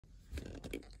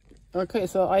Okay,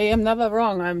 so I am never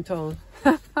wrong, I'm told.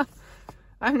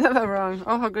 I'm never wrong.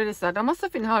 Oh, how good is that? That must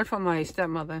have been hard for my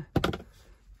stepmother.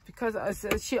 Because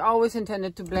she always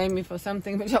intended to blame me for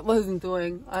something which I wasn't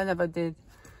doing. I never did.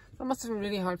 That must have been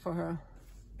really hard for her.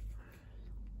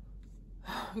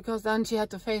 Because then she had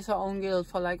to face her own guilt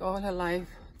for like all her life.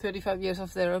 35 years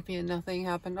of therapy and nothing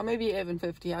happened. Or maybe even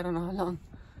 50, I don't know how long.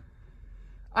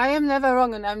 I am never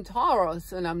wrong, and I'm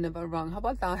Taurus and I'm never wrong. How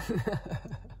about that?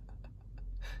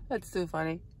 That's too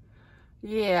funny.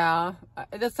 Yeah,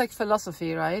 that's like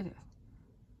philosophy, right?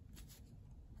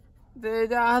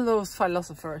 There are those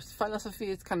philosophers.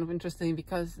 Philosophy is kind of interesting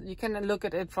because you can look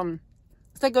at it from,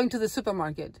 it's like going to the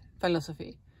supermarket,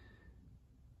 philosophy.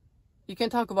 You can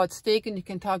talk about steak and you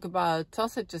can talk about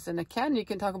sausages in a can. You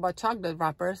can talk about chocolate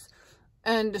wrappers.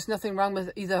 And there's nothing wrong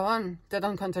with either one. They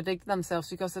don't contradict themselves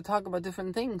because they talk about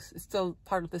different things. It's still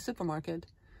part of the supermarket.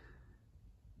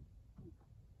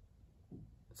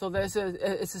 So there's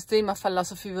it's a stream of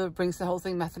philosophy that brings the whole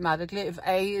thing mathematically. If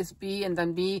A is B and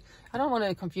then B, I don't want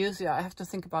to confuse you. I have to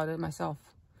think about it myself.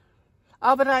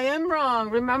 Oh, but I am wrong.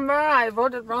 Remember, I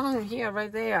voted wrong here,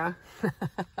 right there.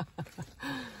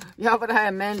 Yeah, but I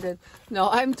amended. No,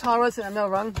 I'm Taurus and I'm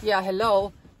not wrong. Yeah,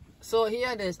 hello. So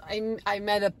here it is. I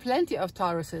met plenty of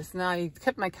Tauruses. Now I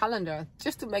kept my calendar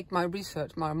just to make my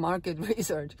research, my market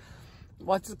research.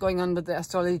 What's going on with the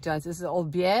astrology giants? Is it all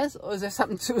BS or is there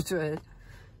something true to it?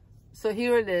 So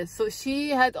here it is. So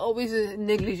she had always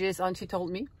negligees on, she told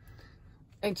me.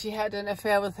 And she had an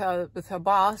affair with her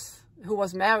boss, who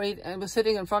was married and was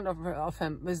sitting in front of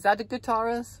him. Was that a good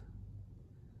Taurus?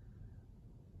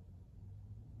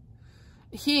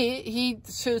 He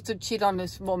chose to cheat on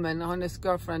his woman, on his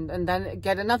girlfriend, and then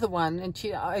get another one. And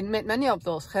I met many of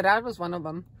those. Gerard was one of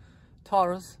them.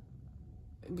 Taurus.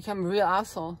 Became a real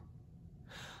asshole.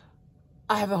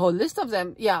 I have a whole list of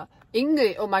them. Yeah.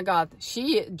 Ingrid, oh my God.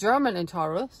 She, German and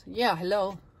Taurus. Yeah,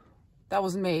 hello. That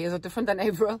was May. Is it different than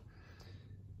April?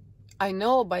 I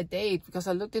know by date because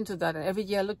I looked into that. And every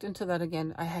year I looked into that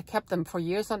again. I had kept them for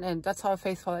years on end. That's how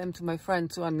faithful I am to my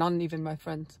friends who are not even my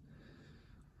friends.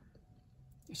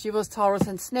 She was Taurus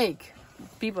and Snake.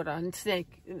 Libra and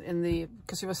Snake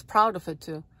because she was proud of it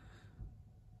too.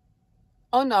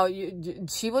 Oh no,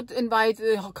 she would invite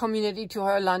the community to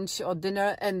her lunch or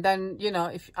dinner, and then, you know,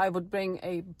 if I would bring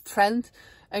a friend,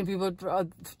 and we would,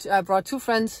 I brought two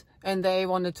friends, and they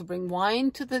wanted to bring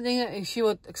wine to the dinner, and she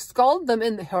would scold them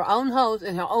in her own house,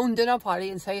 in her own dinner party,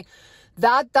 and say,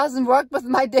 that doesn't work with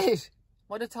my dish.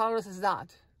 What a Taurus is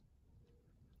that?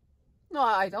 No,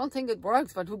 I don't think it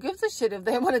works, but who gives a shit if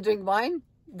they want to drink wine?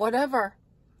 Whatever.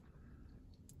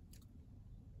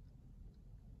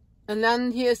 And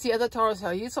then here's the other Taurus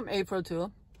here. He's from April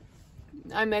too.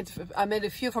 I met a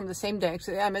few from the same day.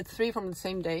 Actually, I met 3 from the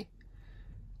same day.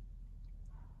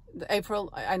 The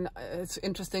April, it's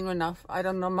interesting enough. I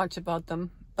don't know much about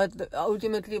them. But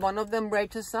ultimately, one of them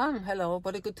raped his son. Hello,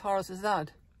 what a good Taurus is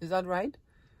that? Is that right?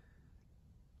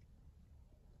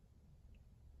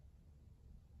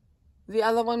 The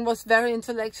other one was very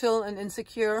intellectual and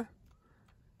insecure.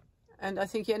 And I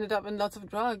think he ended up in lots of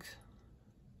drugs.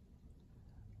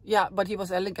 Yeah, but he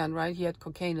was elegant, right? He had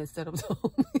cocaine instead of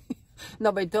dope.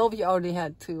 No, but dope he already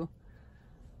had too.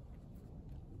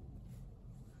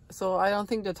 So I don't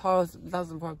think the Taurus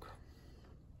doesn't work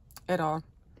at all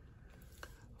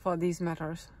for these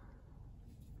matters.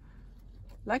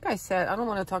 Like I said, I don't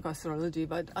want to talk astrology,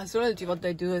 but astrology, what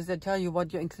they do is they tell you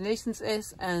what your inclinations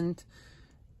is, and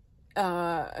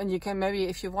you can maybe,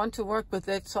 if you want to work with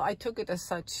it. So I took it as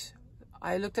such.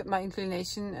 I looked at my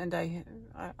inclination, and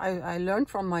I learned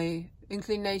from my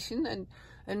inclination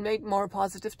and made more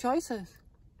positive choices.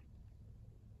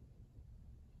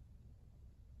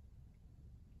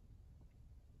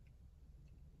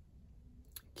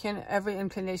 Can every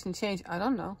inclination change? I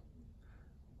don't know.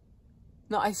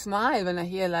 No, I smile when I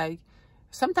hear, like,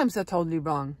 sometimes they're totally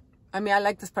wrong. I mean, I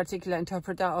like this particular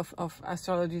interpreter of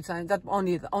astrology science. That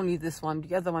only this one.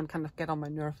 The other one kind of get on my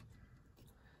nerve.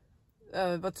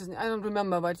 What's his name? I don't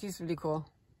remember, but he's really cool.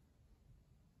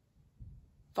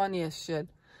 Funny as shit.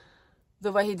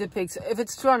 The way he depicts. If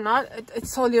it's true or not,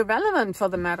 it's totally irrelevant for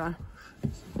the matter.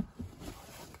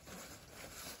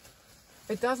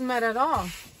 It doesn't matter at all.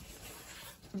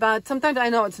 But sometimes I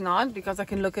know it's not, because I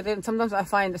can look at it, and sometimes I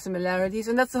find the similarities,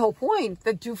 and that's the whole point,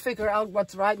 that you figure out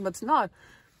what's right and what's not,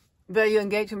 where you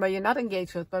engage and where you're not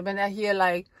engaged with. But when I hear,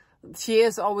 like, she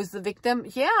is always the victim,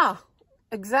 yeah,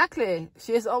 exactly,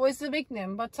 she is always the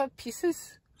victim. What's up,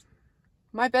 pieces?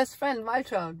 My best friend,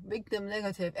 Walter, victim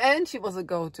negative, and she was a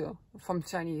go-to from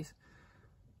Chinese.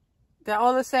 They're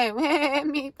all the same.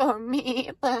 Me, for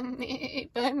me, for me,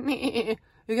 for me.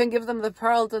 You can give them the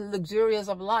pearls and luxurious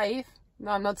of life.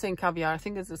 No, I'm not saying caviar. I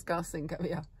think it's disgusting,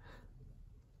 caviar.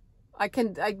 I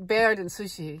bear it in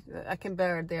sushi. I can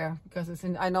bear it there because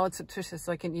I know it's nutritious,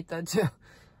 so I can eat that too.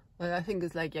 But I think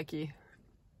it's like yucky.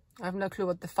 I have no clue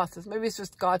what the fuss is. Maybe it's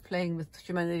just God playing with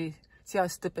humanity. See how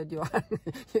stupid you are.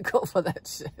 You go for that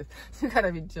shit. You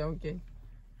gotta be joking.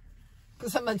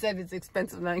 Because someone said it's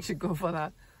expensive, now you should go for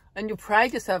that. And you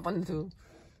pride yourself on to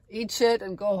eat shit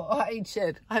and go, oh, I eat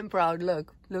shit. I'm proud.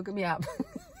 Look at me up.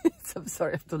 I'm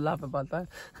sorry, I have to laugh about that.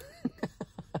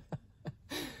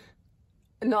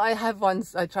 No, I have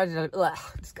once, I tried it, ugh,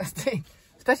 disgusting.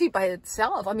 Especially by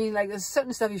itself. I mean, like, there's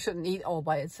certain stuff you shouldn't eat all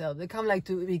by itself. They come like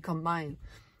to be combined.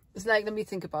 It's like, let me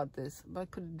think about this.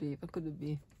 What could it be? What could it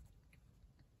be?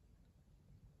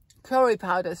 Curry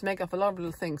powders make up a lot of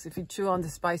little things. If you chew on the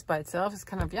spice by itself, it's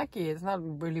kind of yucky. It's not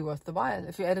really worth the while.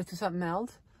 If you add it to something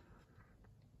else,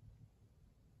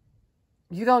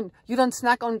 you don't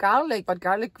snack on garlic, but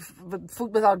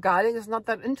food without garlic is not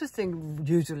that interesting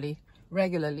usually,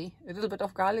 regularly. A little bit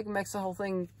of garlic makes the whole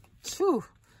thing, phew,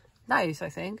 nice, I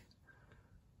think.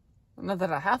 Not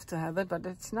that I have to have it, but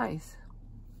it's nice.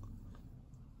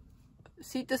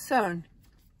 See, discern.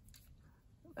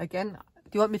 Again, do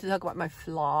you want me to talk about my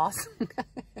flaws?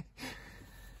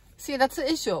 See, that's the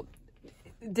issue.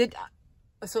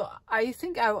 So I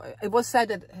think it was said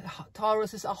that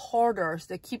Tauruses are hoarders.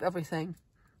 They keep everything.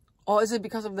 Or is it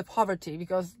because of the poverty?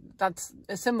 Because that's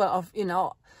a symbol of, you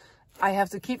know, I have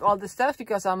to keep all this stuff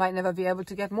because I might never be able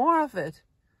to get more of it.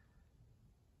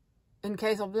 In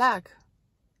case of lack.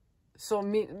 So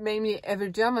mainly every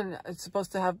German is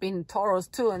supposed to have been Taurus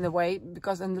too in a way,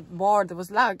 because in the war there was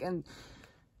lack. And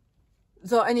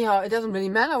so anyhow, it doesn't really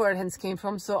matter where it hence came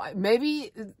from. So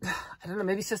maybe, I don't know,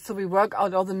 maybe it's just so we work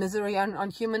out all the misery on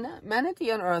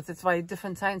humanity on Earth. It's why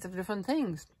different signs have different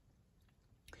things.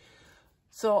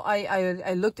 So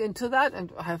I looked into that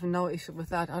and I have no issue with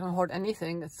that. I don't hoard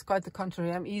anything. It's quite the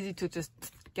contrary. I'm easy to just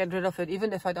get rid of it,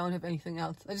 even if I don't have anything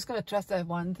else. I'm just going to trust I have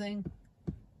one thing.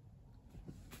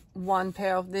 One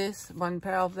pair of this, one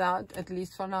pair of that, at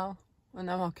least for now.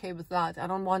 And I'm okay with that. I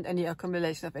don't want any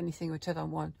accumulation of anything which I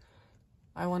don't want.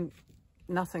 I want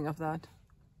nothing of that.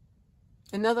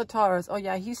 Another Taurus. Oh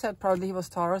yeah, he said probably he was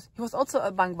Taurus. He was also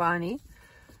a Bhangwani,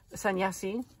 a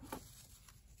sannyasi.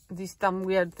 This dumb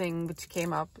weird thing which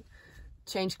came up.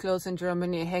 Changed clothes in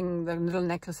Germany, hanging the little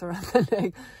necklace around the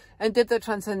leg. And did the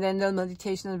transcendental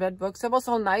meditation and read books. That was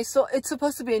all nice. So it's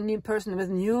supposed to be a new person with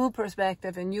new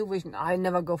perspective and new vision. I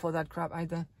never go for that crap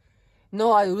either.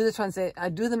 No, I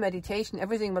do the meditation.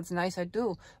 Everything what's nice I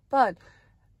do. But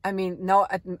I mean, now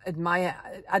admire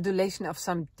adulation of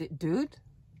some dude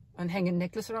and hang a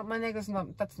necklace around my neck.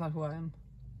 That's not who I am.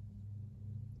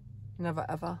 Never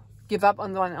ever. Give up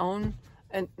on one own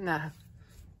and nah.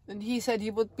 And he said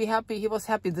he would be happy. He was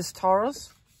happy. This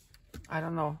Taurus, I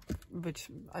don't know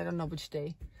which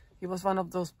day. He was one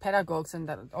of those pedagogues in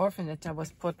that orphanage I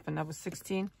was put when I was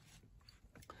 16.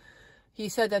 He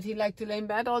said that he liked to lay in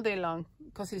bed all day long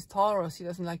because he's Taurus. He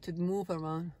doesn't like to move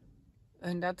around.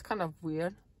 And that's kind of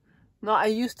weird. No, I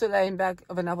used to lay in bed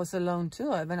when I was alone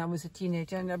too, when I was a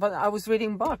teenager. But I was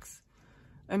reading books.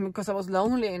 And because I was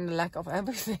lonely and the lack of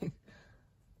everything.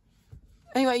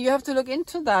 Anyway, you have to look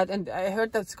into that. And I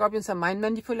heard that scorpions are mind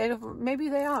manipulators. Maybe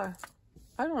they are.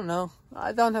 I don't know.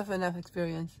 I don't have enough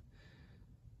experience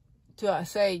to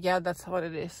say, yeah, that's what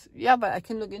it is. Yeah, but I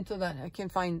can look into that. I can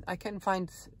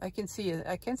see it.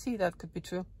 I can see that could be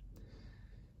true.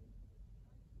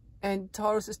 And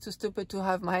Taurus is too stupid to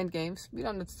have mind games. We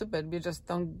are not stupid. We just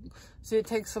don't. So it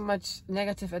takes so much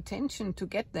negative attention to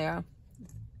get there.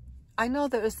 I know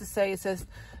there is to say, it says,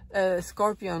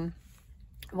 Scorpion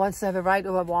wants to have a ride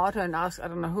over water and asks, I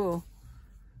don't know who.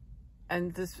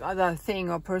 And this other thing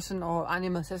or person or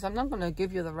animal says, I'm not going to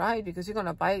give you the ride because you're going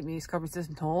to bite me. Scorpion says,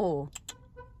 no.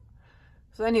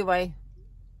 So anyway,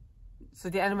 so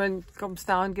the animal comes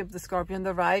down, gives the Scorpion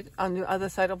the ride. On the other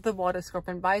side of the water,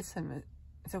 Scorpion bites him.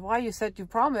 I said, why? You said you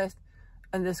promised.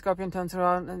 And the Scorpion turns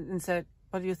around and said,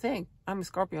 what do you think? I'm a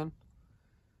Scorpion.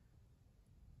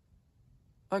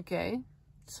 Okay,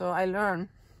 so I learn.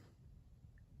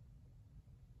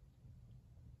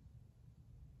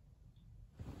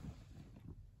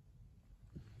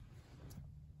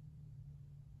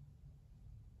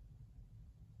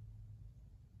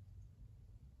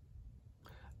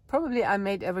 Probably I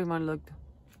made everyone look.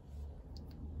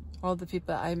 All the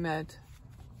people I met.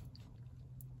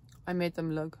 I made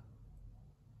them look.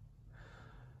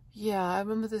 Yeah, I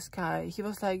remember this guy. He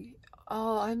was like,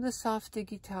 oh, I'm the softy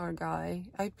guitar guy.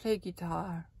 I play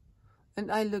guitar.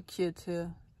 And I look cute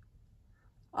too.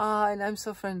 Ah, and I'm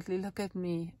so friendly. Look at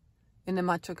me. In a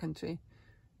macho country.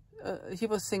 he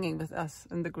was singing with us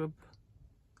in the group.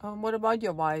 What about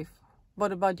your wife?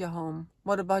 What about your home?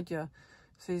 What about your...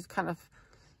 So he's kind of...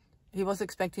 He was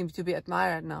expecting to be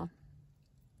admired now.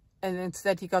 And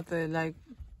instead he got the, like,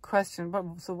 question.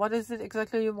 So what is it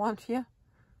exactly you want here?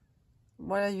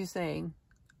 What are you saying?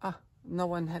 Ah, no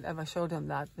one had ever showed him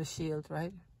that, the shield,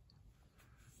 right?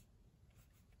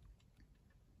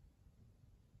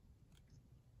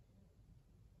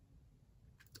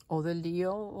 Oh, the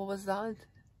Leo, what was that?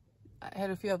 I had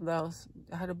a few of those.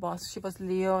 I had a boss, she was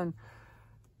Leo, and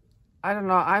I don't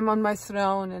know, I'm on my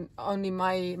throne and only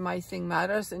my thing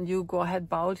matters, and you go ahead,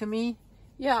 bow to me.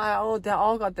 Yeah, they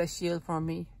all got their shield from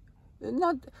me.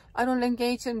 I don't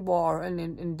engage in war and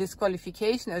in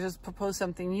disqualification. I just propose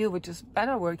something new, which is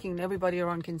better working, and everybody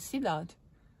around can see that.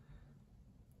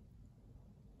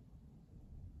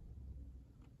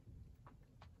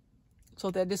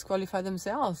 So they disqualify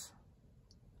themselves.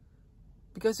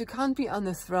 Because you can't be on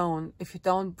the throne if you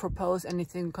don't propose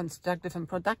anything constructive and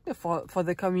productive for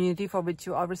the community for which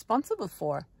you are responsible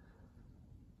for.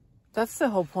 That's the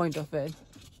whole point of it.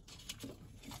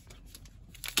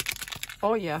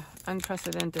 Oh yeah,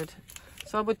 unprecedented.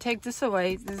 So I would take this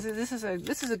away. This is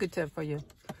a good tip for you.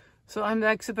 So I'm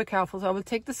like super careful. So I will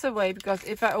take this away, because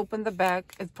if I open the bag,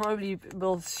 it probably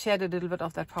will shed a little bit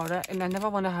of that powder, and I never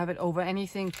want to have it over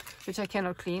anything which I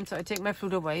cannot clean. So I take my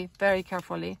flute away very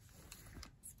carefully.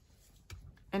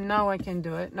 And now I can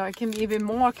do it. Now I can be even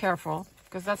more careful,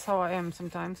 because that's how I am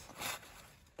sometimes.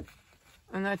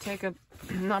 And I take a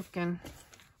napkin,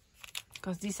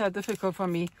 because these are difficult for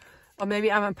me. Or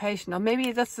maybe I'm impatient. Or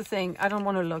maybe that's the thing. I don't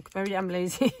want to look. Maybe I'm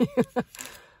lazy.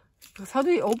 Because how do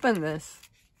you open this?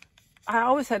 I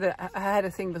always had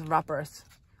a thing with wrappers.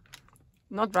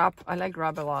 Not wrap. I like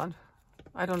wrap a lot.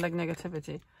 I don't like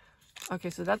negativity. Okay,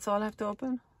 so that's all I have to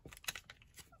open?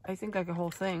 I think like a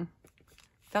whole thing.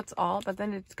 That's all, but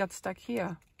then it got stuck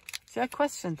here. See, I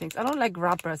question things. I don't like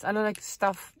wrappers. I don't like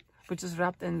stuff which is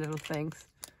wrapped in little things.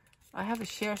 I have a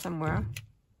share somewhere.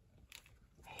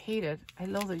 I hate it. I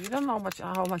loathe it. You don't know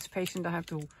how much patience I have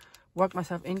to work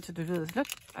myself into to do this. Look,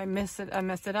 I messed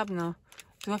it up now.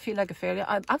 Do I feel like a failure?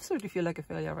 I absolutely feel like a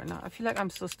failure right now. I feel like I'm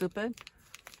so stupid.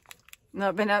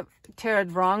 Now, when I tear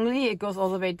it wrongly, it goes all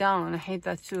the way down, and I hate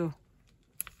that too.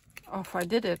 Oh, if I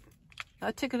did it.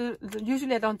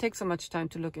 Usually I don't take so much time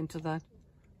to look into that.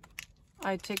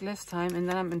 I take less time, and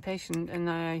then I'm impatient,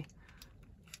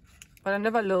 but I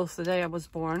never loathe the day I was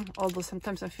born. Although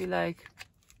sometimes I feel like,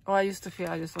 I used to feel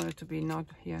I just wanted to be not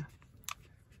here.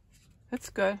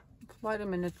 It's good.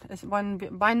 Vitamin, it's one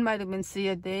vitamin C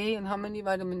a day, and how many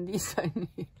vitamin D's I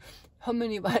need? How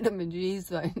many vitamin G's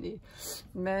do I need?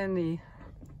 Many.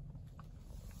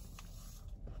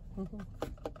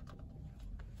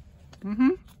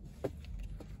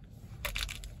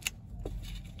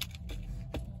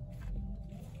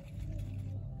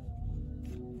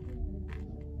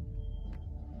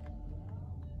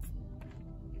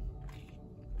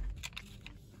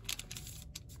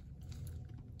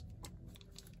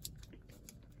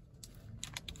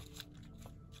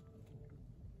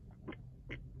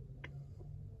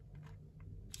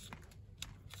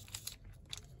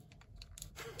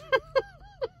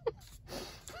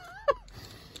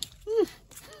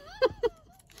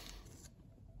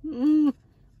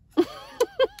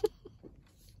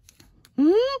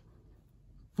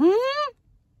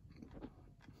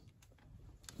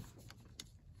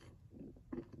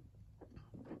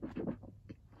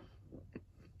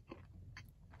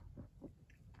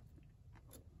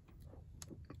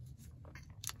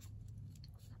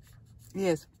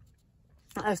 Yes,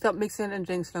 I stopped mixing and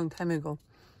drinks a long time ago.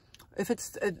 If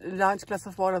it's a large glass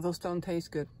of water, those don't taste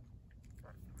good.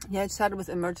 Yeah, it started with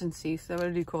emergencies. They're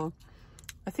really cool.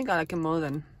 I think I like them more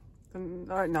than...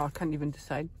 Right now, I can't even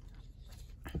decide.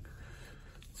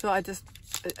 So I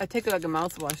take it like a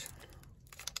mouthwash.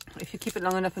 If you keep it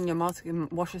long enough in your mouth,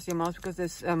 it washes your mouth, because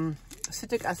there's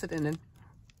citric acid in it.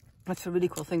 That's a really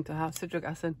cool thing to have, citric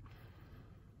acid.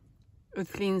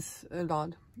 It cleans a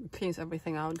lot. It cleans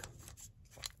everything out.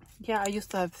 Yeah, I used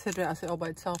to have citric acid all by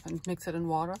itself and mix it in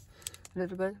water a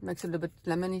little bit. Makes it a little bit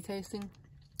lemony tasting.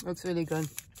 It's really good.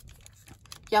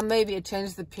 Yeah, maybe it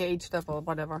changes the pH level or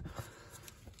whatever.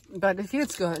 But it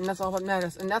feels good, and that's all that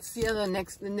matters. And that's the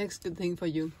next good thing for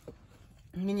you.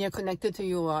 When you're connected to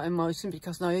your emotion,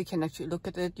 because now you can actually look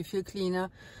at it. You feel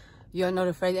cleaner. You're not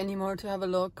afraid anymore to have a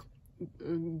look.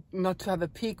 Not to have a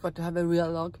peek, but to have a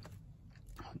real look.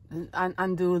 And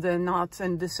undo the knots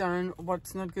and discern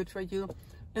what's not good for you.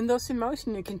 In those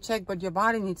emotions, you can check what your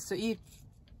body needs to eat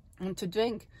and to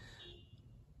drink.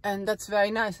 And that's very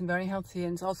nice and very healthy,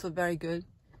 and it's also very good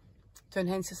to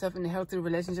enhance yourself in a healthy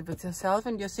relationship with yourself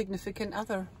and your significant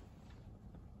other.